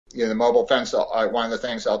the mobile fence, one of the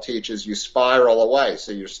things I'll teach is you spiral away.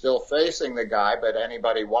 So you're still facing the guy, but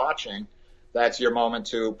anybody watching, that's your moment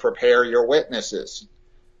to prepare your witnesses.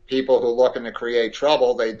 People who looking to create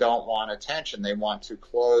trouble, they don't want attention. They want to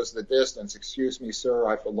close the distance. Excuse me, sir,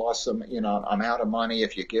 I've lost some, I'm out of money.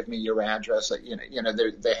 If you give me your address,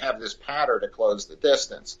 they have this pattern to close the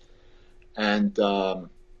distance. And, so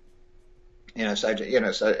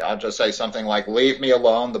I'll just say something like, leave me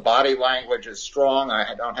alone. The body language is strong.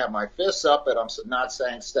 I don't have my fists up, but I'm not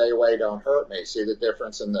saying stay away, don't hurt me. See the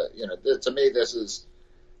difference in to me, this is,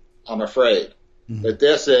 I'm afraid. Mm-hmm. But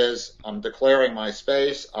this is, I'm declaring my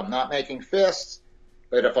space. I'm not making fists.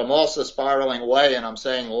 But if I'm also spiraling away and I'm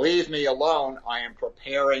saying, leave me alone, I am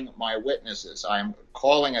preparing my witnesses. I am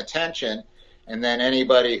calling attention. And then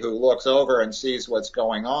anybody who looks over and sees what's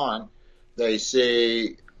going on, they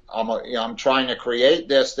see I'm trying to create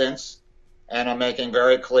distance, and I'm making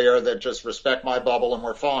very clear that just respect my bubble and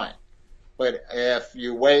we're fine. But if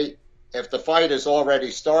you wait, if the fight is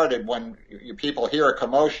already started, when people hear a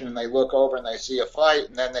commotion and they look over and they see a fight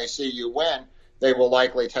and then they see you win, they will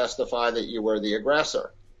likely testify that you were the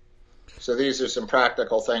aggressor. So these are some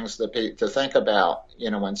practical things to think about,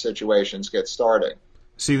 when situations get started.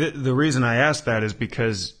 See, the reason I asked that is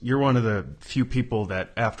because you're one of the few people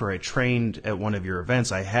that after I trained at one of your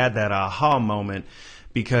events, I had that aha moment,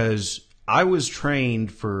 because I was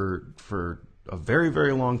trained for a very,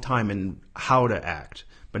 very long time in how to act,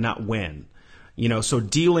 but not when. So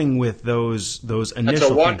dealing with those initial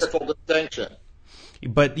That's a wonderful things. Distinction.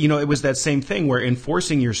 But, it was that same thing where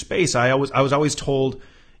enforcing your space, I was always told,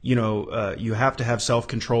 you have to have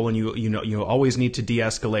self-control, and you always need to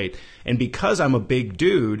de-escalate. And because I'm a big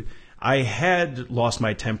dude, I had lost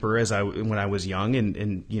my temper when I was young,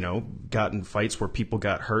 and got in fights where people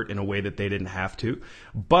got hurt in a way that they didn't have to.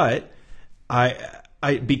 But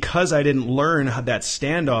because I didn't learn that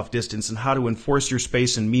standoff distance and how to enforce your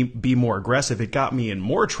space and be more aggressive, it got me in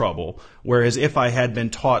more trouble. Whereas if I had been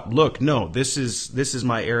taught, look, no, this is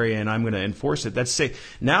my area and I'm going to enforce it. That's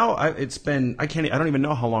safe. Now I don't even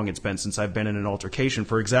know how long it's been since I've been in an altercation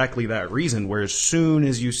for exactly that reason. Where as soon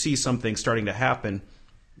as you see something starting to happen,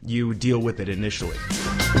 you deal with it initially.